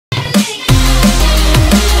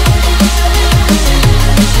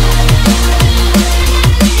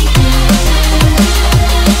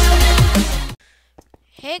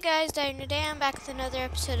guys, Dyer, and today I'm back with another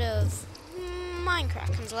episode of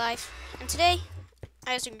Minecraft Comes Alive. And today,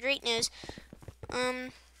 I have some great news.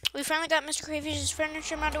 We finally got Mr. Crayfish's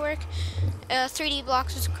furniture mod to work. 3D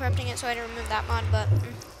blocks was corrupting it, so I had to remove that mod, but...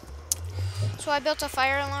 So I built a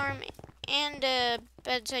fire alarm and a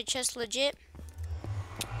bedside chest legit.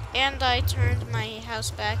 And I turned my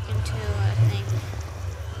house back into a thing.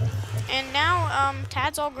 And now,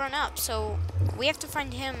 Tad's all grown up, so we have to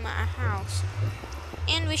find him a house.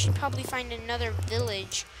 And we should probably find another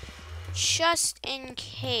village, just in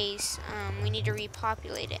case we need to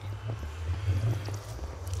repopulate it.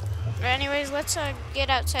 But anyways, let's get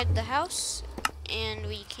outside the house, and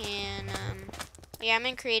we can, yeah, I'm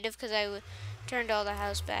in creative because I turned all the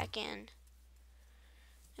house back in.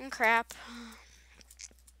 And crap.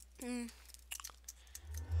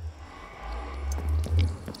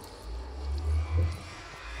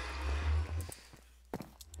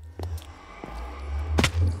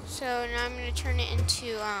 So now I'm going to turn it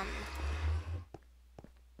into, a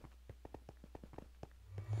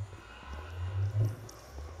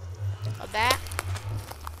bat.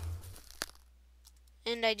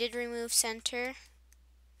 And I did remove center.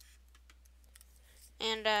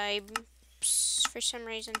 And I, for some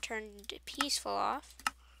reason, turned peaceful off.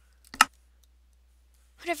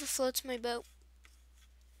 Whatever floats my boat.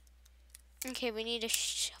 Okay, we need a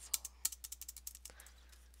shovel.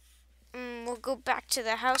 We'll go back to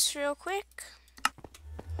the house real quick.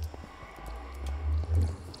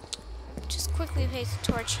 Just quickly place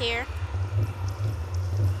the torch here.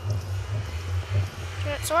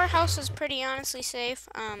 So our house is pretty honestly safe.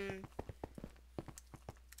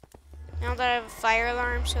 Now that I have a fire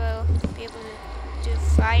alarm, so I'll be able to do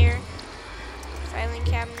fire. Filing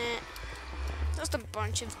cabinet. Just a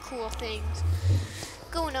bunch of cool things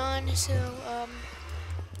going on. So,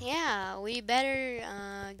 yeah, we better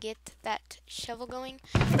get that shovel going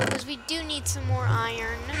because we do need some more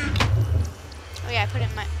iron. Oh yeah,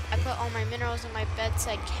 I put all my minerals in my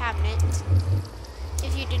bedside cabinet.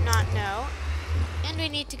 If you did not know, and we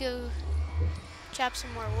need to go chop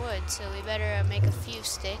some more wood, so we better make a few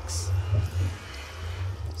sticks.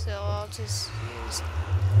 So I'll just use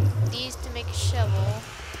these to make a shovel,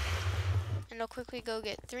 and I'll quickly go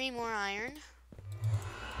get 3 more iron.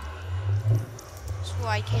 So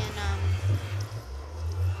I can,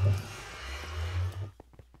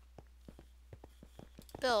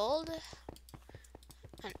 build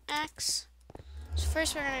an axe. So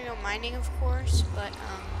first we're gonna go mining, of course, but,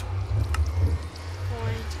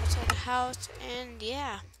 going outside the house, and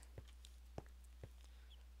yeah.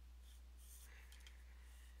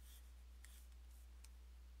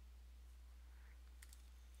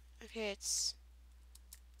 Okay,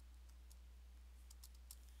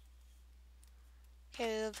 okay,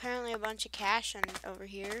 there's apparently a bunch of cash over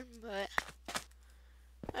here, but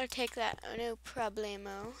I'll take that, no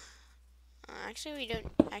problemo. Actually, we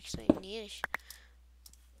don't actually need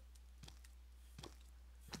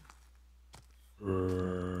a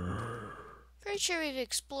pretty sure we've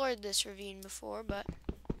explored this ravine before, but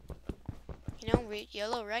you know,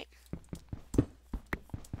 yellow, right?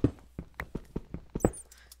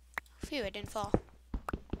 Phew, I didn't fall.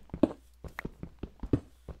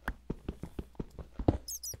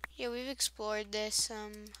 Yeah, we've explored this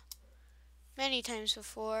many times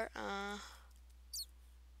before.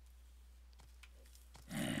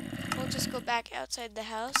 We'll just go back outside the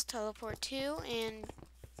house, teleport to, and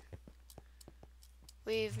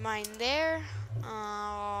we've mined there.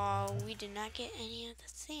 We did not get any of the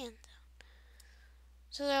sand,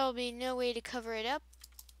 so there will be no way to cover it up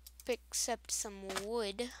except some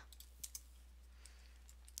wood,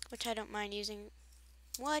 which I don't mind using.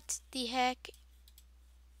 What the heck?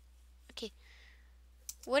 Okay,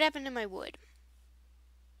 what happened to my wood?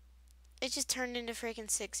 It just turned into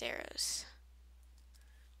freaking 6 arrows.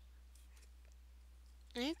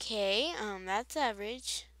 Okay, that's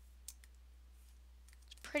average.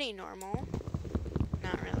 It's pretty normal.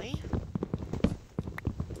 Not really.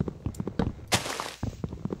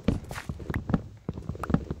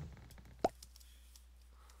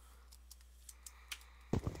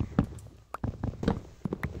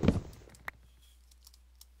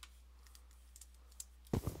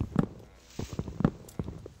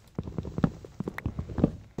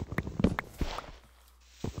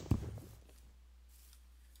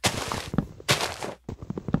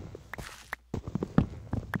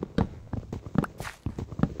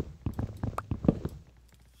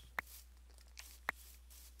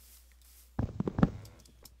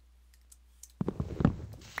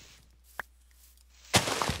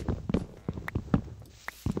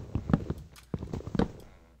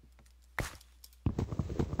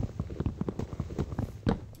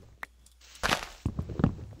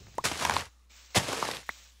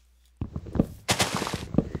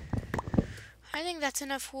 I think that's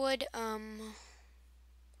enough wood.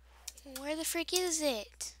 Where the frick is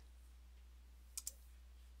it?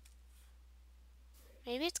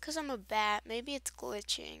 Maybe it's because I'm a bat. Maybe it's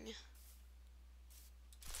glitching.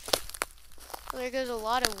 Well, there goes a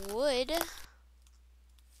lot of wood.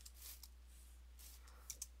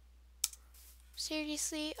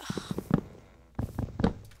 Seriously? Ugh.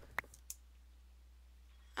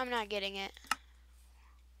 I'm not getting it.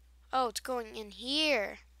 Oh, it's going in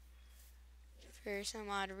here. For some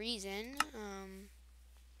odd reason.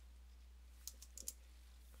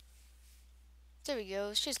 There we go.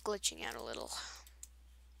 It's just glitching out a little.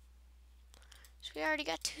 So we already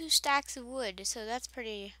got 2 stacks of wood, so that's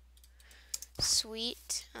pretty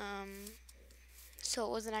sweet. So it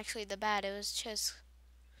wasn't actually the bad, it was just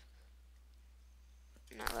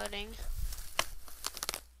not loading.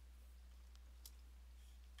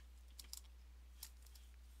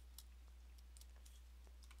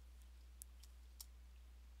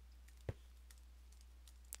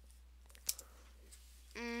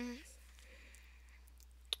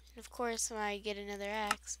 And of course I get another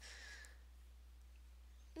axe.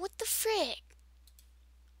 What the frick?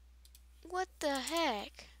 What the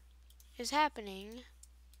heck is happening?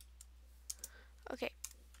 Okay.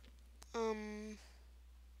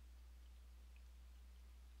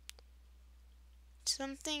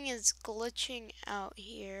 Something is glitching out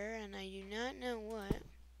here, and I do not know what.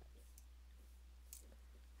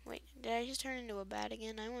 Wait, did I just turn into a bat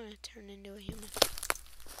again? I want to turn into a human.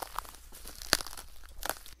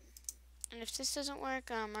 And if this doesn't work,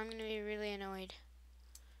 I'm going to be really annoyed.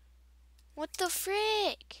 What the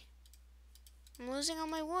frick? I'm losing all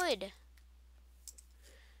my wood.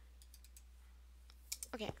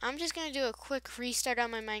 Okay, I'm just going to do a quick restart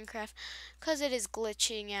on my Minecraft because it is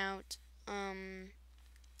glitching out.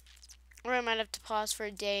 Or I might have to pause for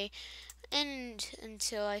a day and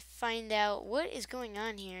until I find out what is going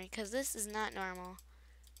on here, because this is not normal.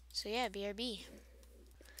 So yeah, BRB.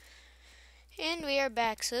 And we are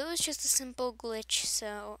back. So it was just a simple glitch.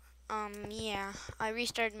 So yeah, I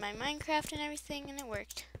restarted my Minecraft and everything and it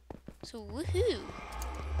worked. So woohoo.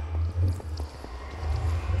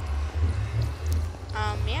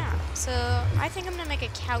 Yeah. So I think I'm gonna make a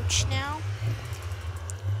couch now.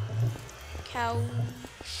 Couch.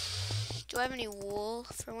 Do I have any wool,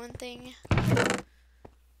 for one thing?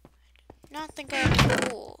 Not think I have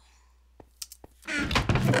any wool.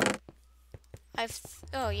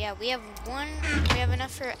 Oh yeah, we have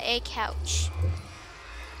enough for a couch.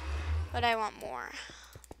 But I want more.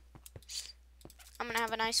 I'm gonna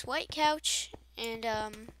have a nice white couch, and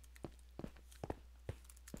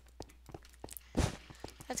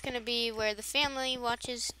that's gonna be where the family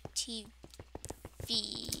watches TV.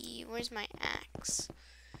 Where's my axe?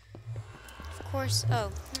 Of course,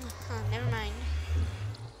 never mind.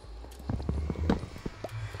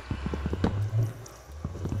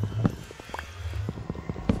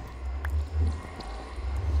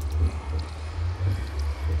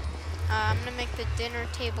 I'm gonna make the dinner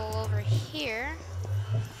table over here.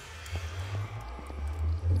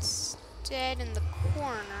 Instead, in the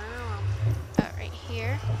corner, right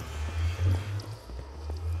here.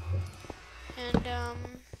 And,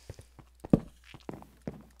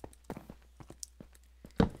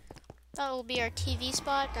 that will be our TV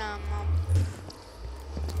spot. I'll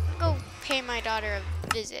go pay my daughter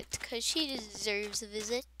a visit, because she deserves a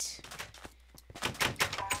visit. I'm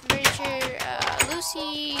pretty sure,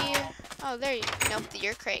 Lucy... Oh, there you go. Nope,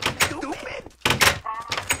 you're Craig.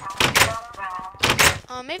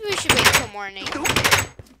 Maybe we should wait till morning.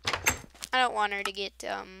 I don't want her to get,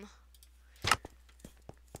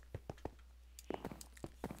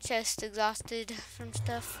 just exhausted from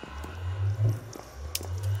stuff.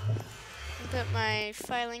 Put my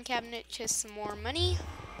filing cabinet, just some more money.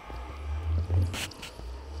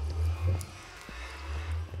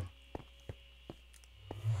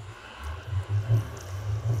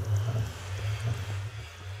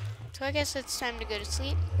 So I guess it's time to go to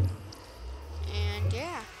sleep. And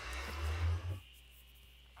yeah.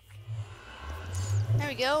 There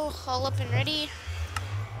we go, all up and ready.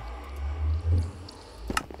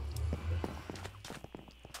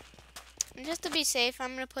 And just to be safe,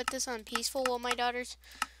 I'm gonna put this on peaceful while my daughter's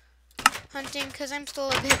hunting, because I'm still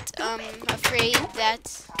a bit afraid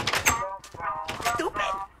that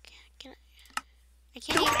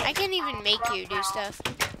I can't even make you do stuff.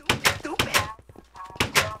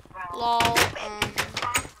 Lol.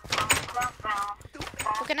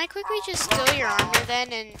 Well, can I quickly just steal your armor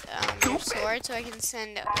then and your sword so I can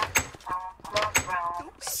send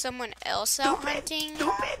someone else out hunting?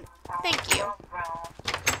 Thank you.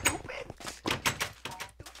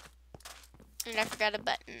 And I forgot a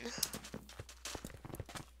button.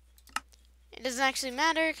 It doesn't actually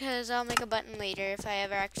matter because I'll make a button later if I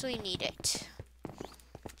ever actually need it.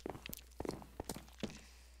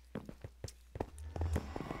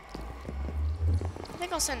 I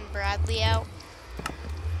think I'll send Bradley out.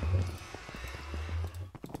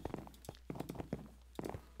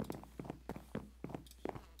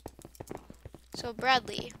 So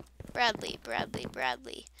Bradley,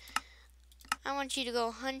 I want you to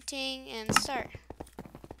go hunting and start.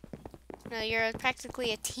 No, you're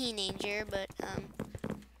practically a teenager, but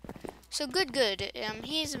so good.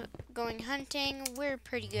 He's going hunting. We're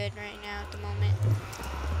pretty good right now at the moment.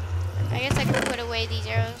 I guess I can put away these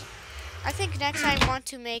arrows. I think next I want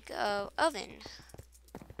to make a oven.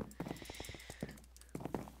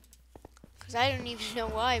 Cause I don't even know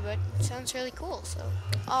why, but it sounds really cool. So,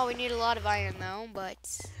 oh, we need a lot of iron though, but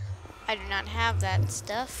I do not have that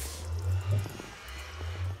stuff.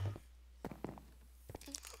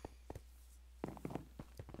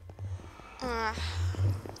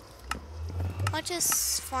 Let's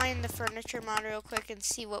just find the furniture mod real quick and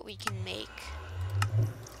see what we can make.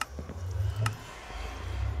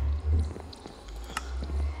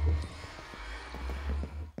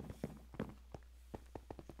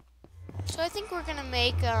 So I think we're gonna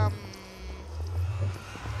make some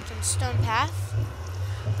stone path,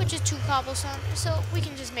 which is 2 cobblestone, so we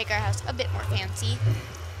can just make our house a bit more fancy.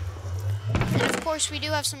 And of course we do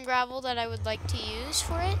have some gravel that I would like to use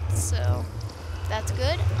for it, so that's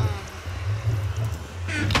good.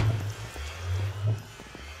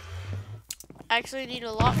 I actually need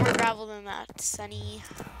a lot more gravel than that, Sunny.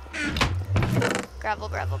 Gravel.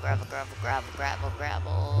 I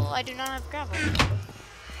do not have gravel.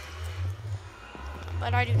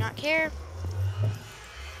 But I do not care.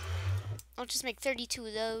 I'll just make 32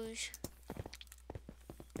 of those.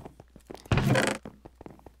 And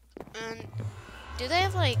do they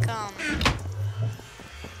have like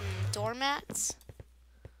doormats?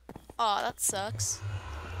 Oh, that sucks.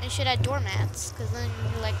 They should add doormats, because then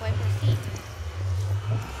you like wipe your feet.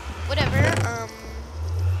 Whatever,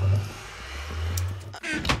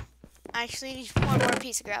 I actually need one more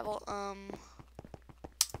piece of gravel. I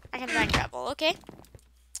can find gravel, okay.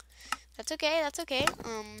 That's okay.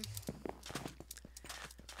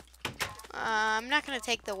 I'm not gonna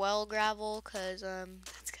take the well gravel, because,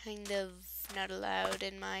 that's kind of not allowed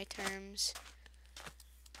in my terms.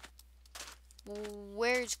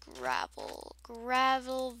 Where's gravel?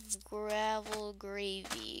 Gravel,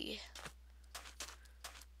 gravy.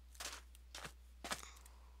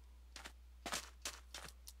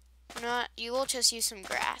 You will just use some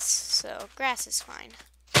grass, so grass is fine.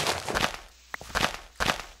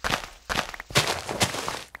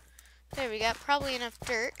 There, we got probably enough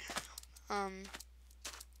dirt.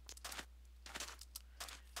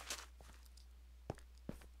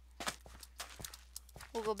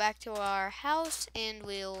 We'll go back to our house and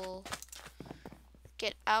we'll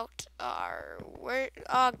get out our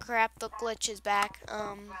oh crap, the glitch is back.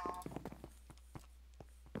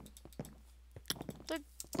 The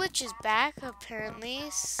glitch is back apparently,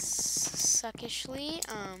 suckishly.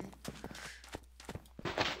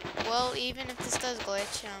 Well, even if this does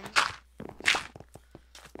glitch,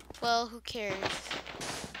 well, who cares?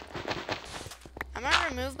 I'm gonna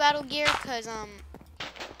remove battle gear because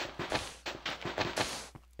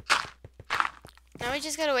now we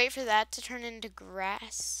just gotta wait for that to turn into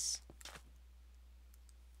grass,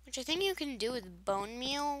 which I think you can do with bone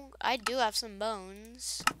meal. I do have some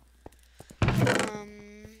bones.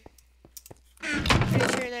 Pretty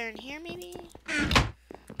sure they're in here, maybe.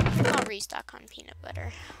 I'll restock on peanut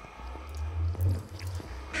butter.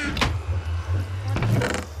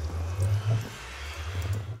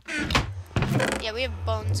 Yeah, we have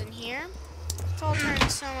bones in here. So I'll turn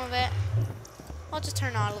some of it. I'll just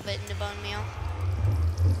turn all of it into bone meal.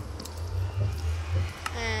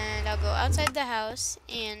 And I'll go outside the house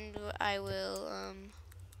and I will,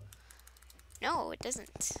 no, it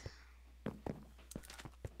doesn't.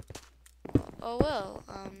 Oh well,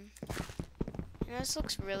 you know, this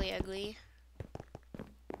looks really ugly.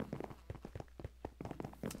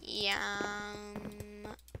 Yeah,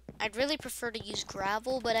 I'd really prefer to use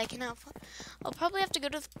gravel, but I cannot. I'll probably have to go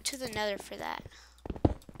to the Nether for that.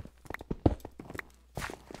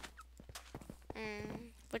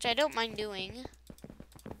 Which I don't mind doing.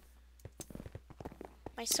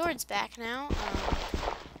 My sword's back now.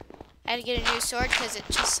 I had to get a new sword because it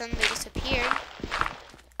just suddenly disappeared.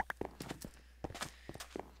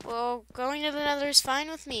 Well, going to the Nether is fine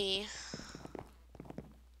with me.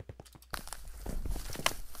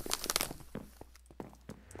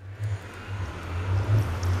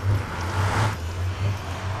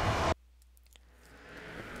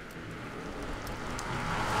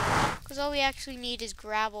 Because all we actually need is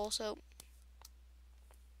gravel, so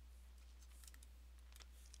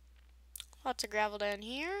lots of gravel down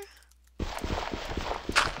here.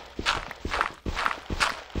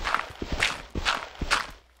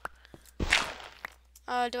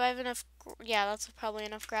 Do I have enough? Yeah, that's probably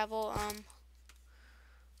enough gravel.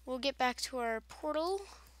 We'll get back to our portal.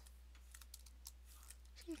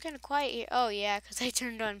 Seems kind of quiet here. Oh yeah, because I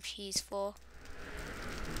turned on peaceful.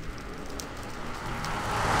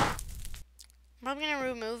 I'm probably gonna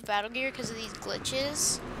remove battle gear because of these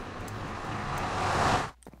glitches.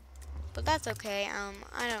 But that's okay.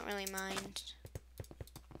 I don't really mind.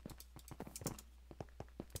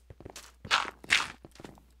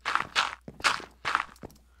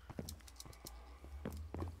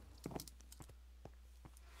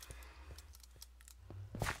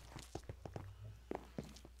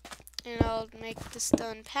 And I'll make the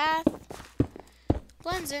stone path.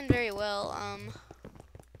 Blends in very well. Come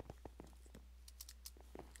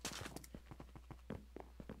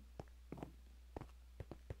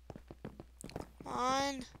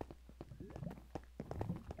on.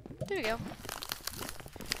 There we go.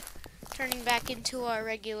 Turning back into our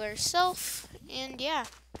regular self. And yeah.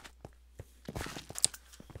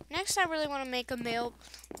 Next, I really want to make a mail.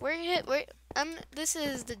 This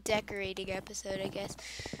is the decorating episode, I guess.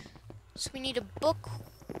 So we need a book,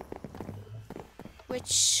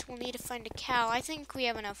 which we'll need to find a cow. I think we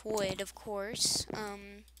have enough wood, of course.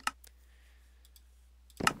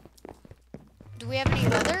 Do we have any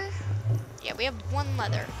leather? Yeah, we have one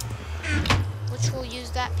leather, which we'll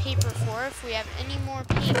use that paper for. If we have any more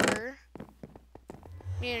paper,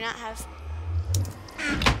 we do not have.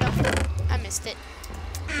 No, I missed it.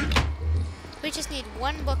 We just need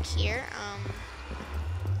one book here.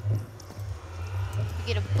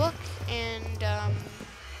 We get a book and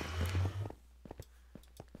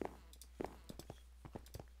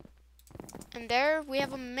there we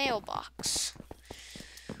have a mailbox.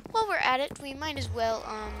 While we're at it, we might as well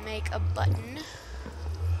make a button.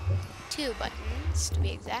 2 buttons to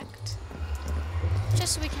be exact.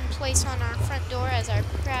 Just so we can place on our front door as our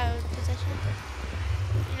proud possession.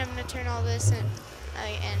 And I'm gonna turn all this in,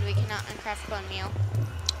 and we cannot uncraft bone meal.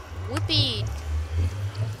 Whoopee!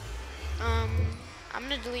 I'm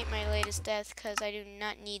gonna delete my latest death because I do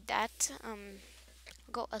not need that. I'll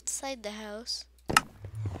go outside the house.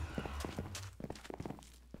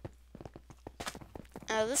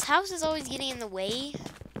 This house is always getting in the way.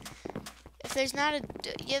 If there's not a,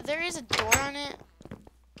 yeah, there is a door on it.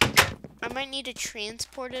 I might need to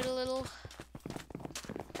transport it a little.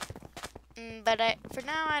 But for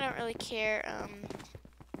now, I don't really care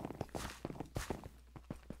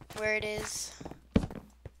where it is.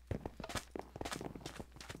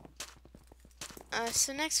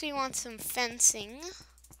 So next we want some fencing.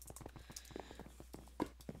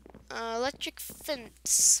 Electric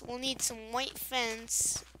fence. We'll need some white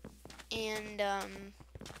fence and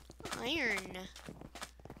iron.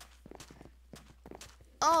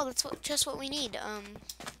 Oh, that's just what we need.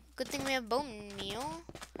 Good thing we have bone meal.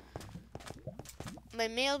 My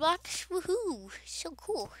mailbox. Woohoo! So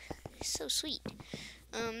cool. So sweet.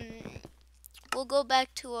 We'll go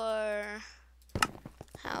back to our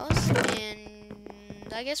house and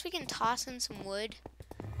I guess we can toss in some wood.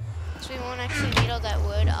 So we won't actually need all that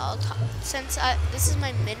wood. Since this is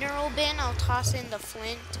my mineral bin, I'll toss in the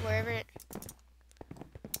flint wherever it.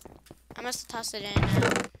 I must have tossed it in.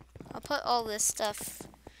 I'll put all this stuff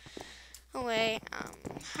away.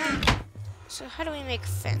 So how do we make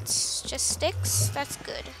fence? Just sticks? That's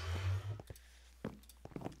good.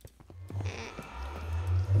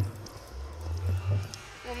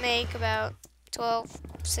 We'll make about 12,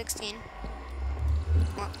 16.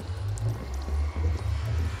 Well,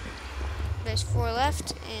 there's 4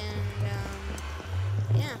 left, and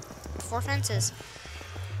yeah, 4 fences.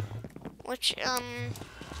 Which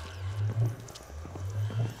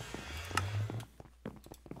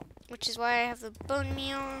is why I have the bone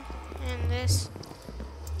meal and this,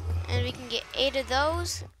 and we can get 8 of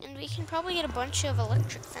those, and we can probably get a bunch of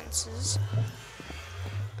electric fences.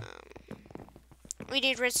 We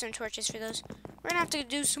need redstone torches for those. We're gonna have to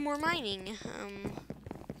do some more mining.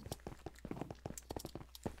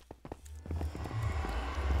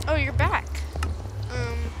 Oh, you're back.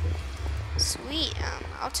 Sweet.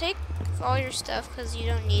 I'll take all your stuff because you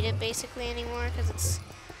don't need it basically anymore because it's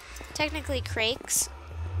technically Crake's.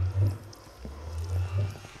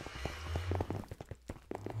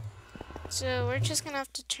 So we're just gonna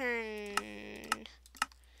have to turn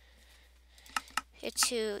it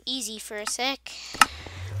to easy for a sec.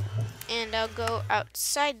 And I'll go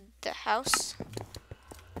outside the house.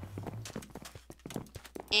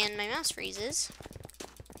 And my mouse freezes.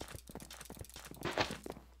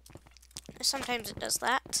 sometimes it does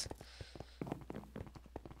that.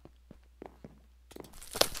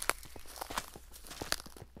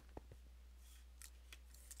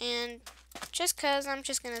 And just cause, I'm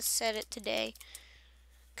just gonna set it today.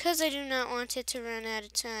 Cause I do not want it to run out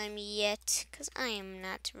of time yet. Cause I am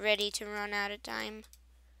not ready to run out of time.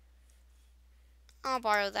 I'll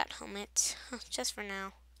borrow that helmet, just for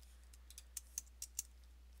now.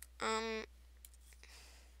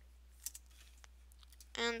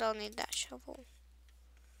 And I'll need that shovel.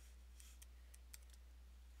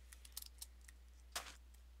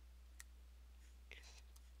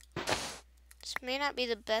 This may not be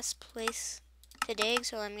the best place to dig,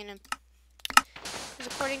 so I'm gonna... Because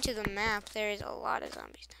according to the map, there is a lot of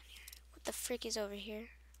zombies down here. What the frick is over here?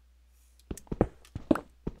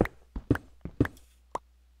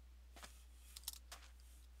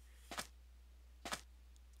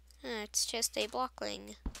 It's just a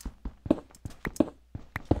blockling.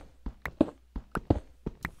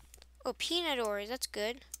 Oh, peanut ores, that's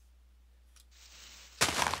good.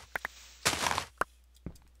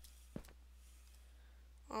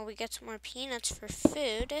 Well, we get some more peanuts for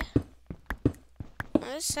food.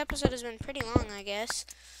 Well, this episode has been pretty long, I guess.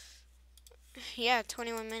 Yeah,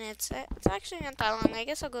 21 minutes. It's actually not that long. I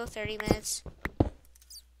guess I'll go 30 minutes.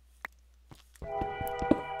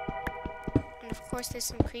 And of course, there's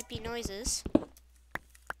some creepy noises.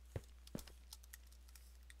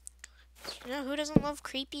 You know, who doesn't love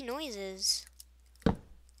creepy noises? I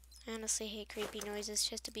honestly hate creepy noises,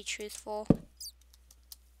 just to be truthful.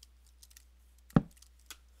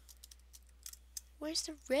 Where's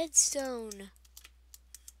the redstone?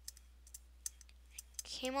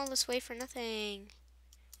 Came all this way for nothing.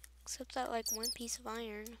 Except that, like, one piece of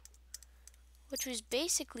iron. Which was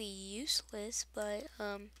basically useless, but,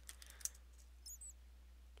 I'll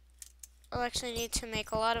actually need to make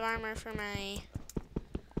a lot of armor for my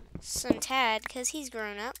son Tad, because he's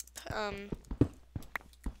grown up.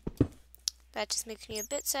 That just makes me a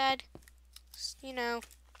bit sad. You know.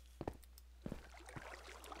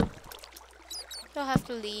 He'll have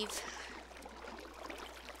to leave.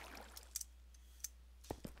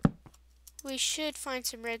 We should find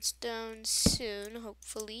some redstone soon,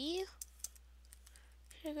 hopefully.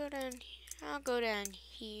 Should I go down here? I'll go down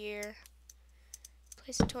here.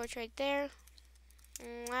 Place a torch right there.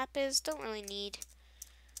 Lapis, don't really need.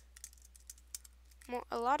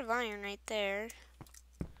 A lot of iron right there.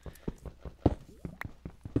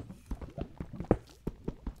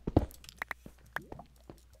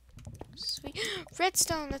 Sweet.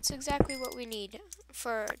 Redstone, that's exactly what we need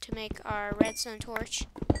to make our redstone torch.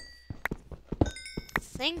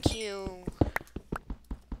 Thank you.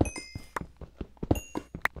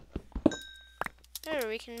 There,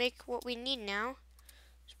 we can make what we need now.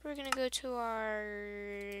 So we're gonna go to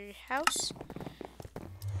our house.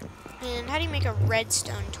 And how do you make a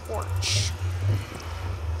redstone torch?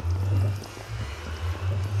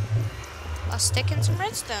 A stick and some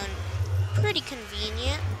redstone. Pretty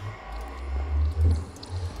convenient.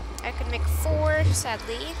 I could make 4,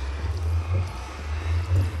 sadly.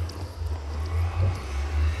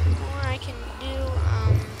 Or I can do,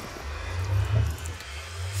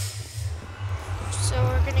 so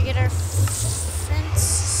we're gonna get our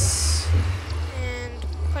fence and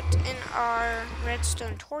put in our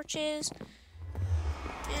redstone torches.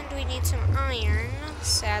 And we need some iron,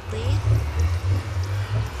 sadly.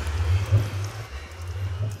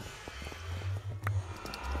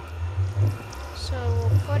 So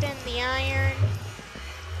we'll put in the iron,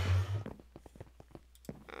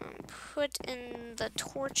 put in the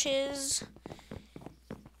torches,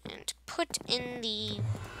 and put in the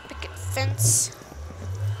picket fence.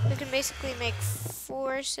 We can basically make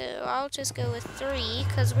 4, so I'll just go with 3,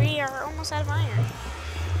 because we are almost out of iron.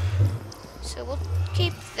 So we'll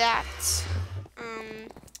keep that.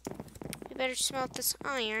 We better smelt this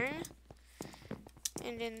iron.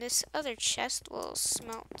 And in this other chest, we'll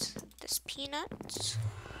smelt this peanut.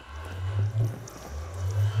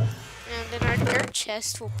 And in our dirt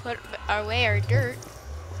chest, we'll put away our dirt.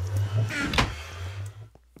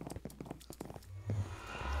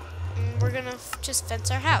 And we're gonna just fence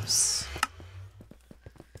our house.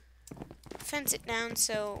 Fence it down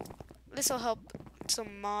so this will help so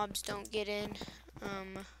mobs don't get in.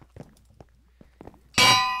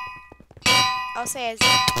 I'll say as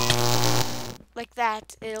like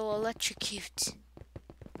that, it'll electrocute.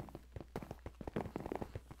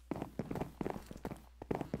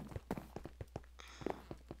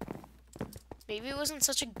 Maybe it wasn't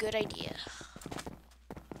such a good idea.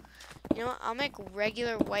 You know what? I'll make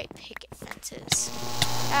regular white picket fences.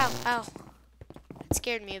 Ow, ow. That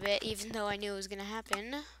scared me a bit, even though I knew it was gonna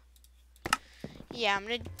happen. Yeah, I'm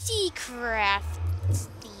gonna decraft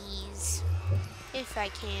these if I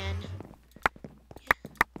can.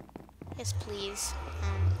 Yes, please.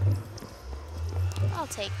 I'll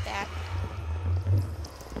take that.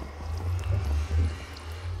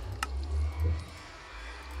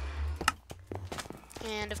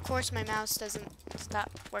 And of course my mouse doesn't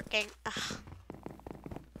stop working. Ugh.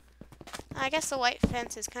 I guess the white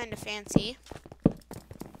fence is kind of fancy.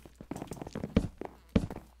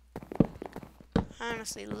 I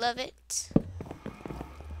honestly love it.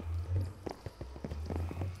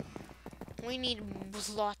 We need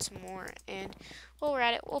lots more, and while we're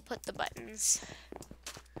at it, we'll put the buttons.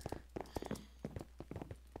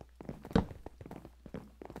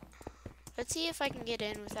 Let's see if I can get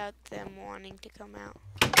in without them wanting to come out.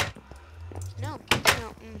 No,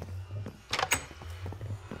 no.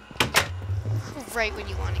 Right when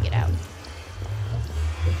you want to get out.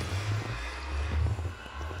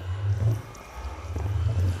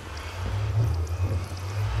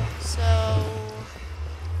 So,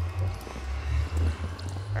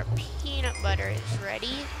 our peanut butter is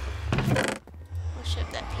ready. We'll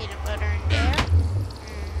shove that peanut butter in there.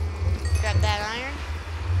 Grab that iron.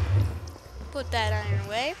 Put that iron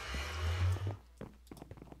away.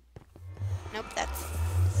 Nope, that's...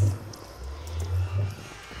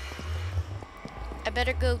 I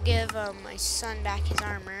better go give my son back his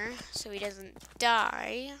armor so he doesn't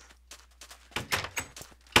die.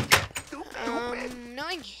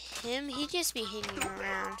 Knowing him, he'd just be hanging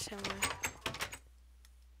around somewhere.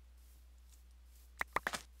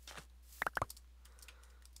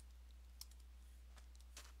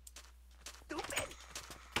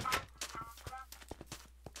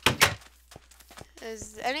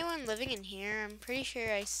 Is anyone living in here? I'm pretty sure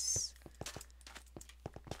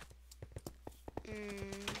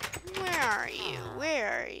where are you?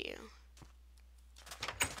 Where are you?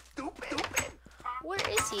 Where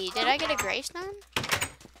is he? Did I get a gravestone?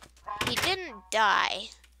 He didn't die.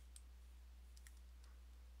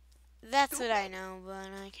 That's what I know,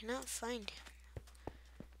 but I cannot find him.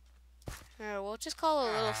 Alright, we'll just call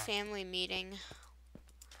a little family meeting.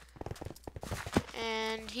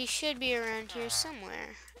 And he should be around here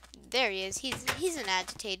somewhere. There he is. He's an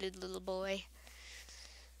agitated little boy.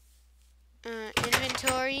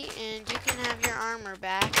 Inventory, and you can have your armor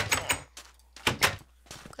back.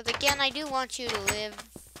 Because again, I do want you to live.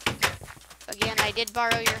 Again, I did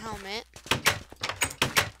borrow your helmet.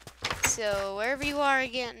 So wherever you are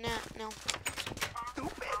again, no.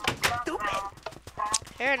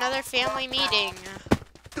 Here, another family meeting.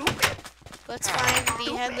 Let's find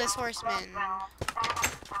the Headless Horseman.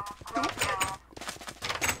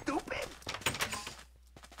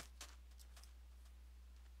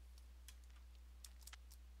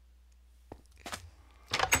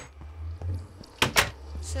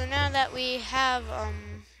 So now that we have a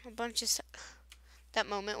bunch of that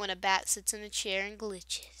moment when a bat sits in a chair and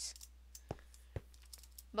glitches.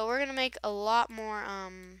 But we're gonna make a lot more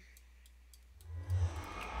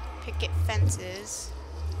picket fences.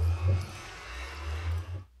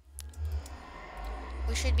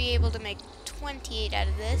 We should be able to make 28 out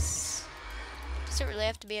of this. Does it really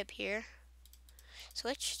have to be up here?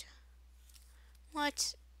 Switched?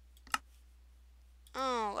 What?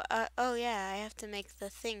 Oh yeah, I have to make the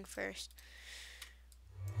thing first.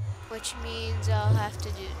 Which means I'll have to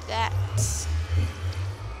do that.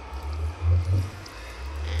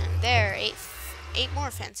 And there, eight more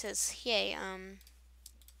fences. Yay,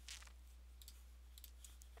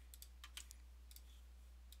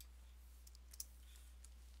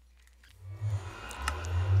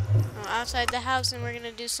 outside the house, and we're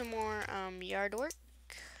gonna do some more yard work.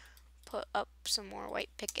 Put up some more white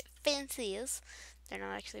picket fences. They're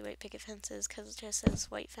not actually white picket fences because it just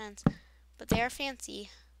says white fence, but they are fancy.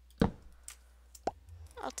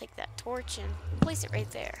 I'll take that torch and place it right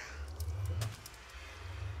there.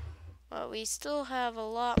 But we still have a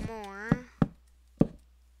lot more.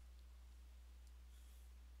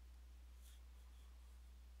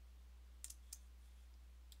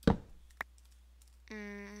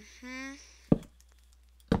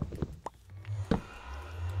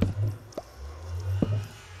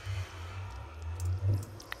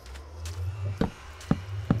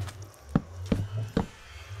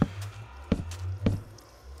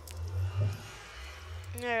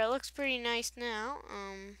 There, it looks pretty nice now.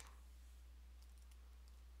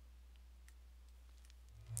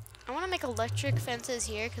 I want to make electric fences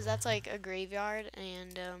here because that's like a graveyard,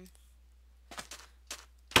 and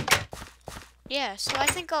yeah, so I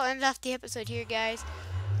think I'll end off the episode here, guys.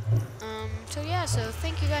 So yeah, so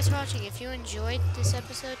thank you guys for watching. If you enjoyed this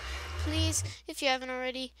episode, please, if you haven't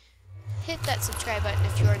already, hit that subscribe button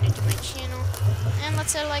if you are new to my channel. And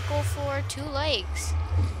let's set a like goal for 2 likes.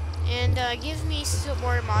 And give me some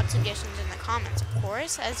more mod suggestions in the comments, of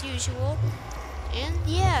course, as usual. And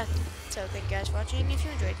yeah, so thank you guys for watching. If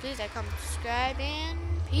you enjoyed, please like, comment, subscribe, and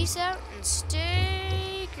peace out, and stay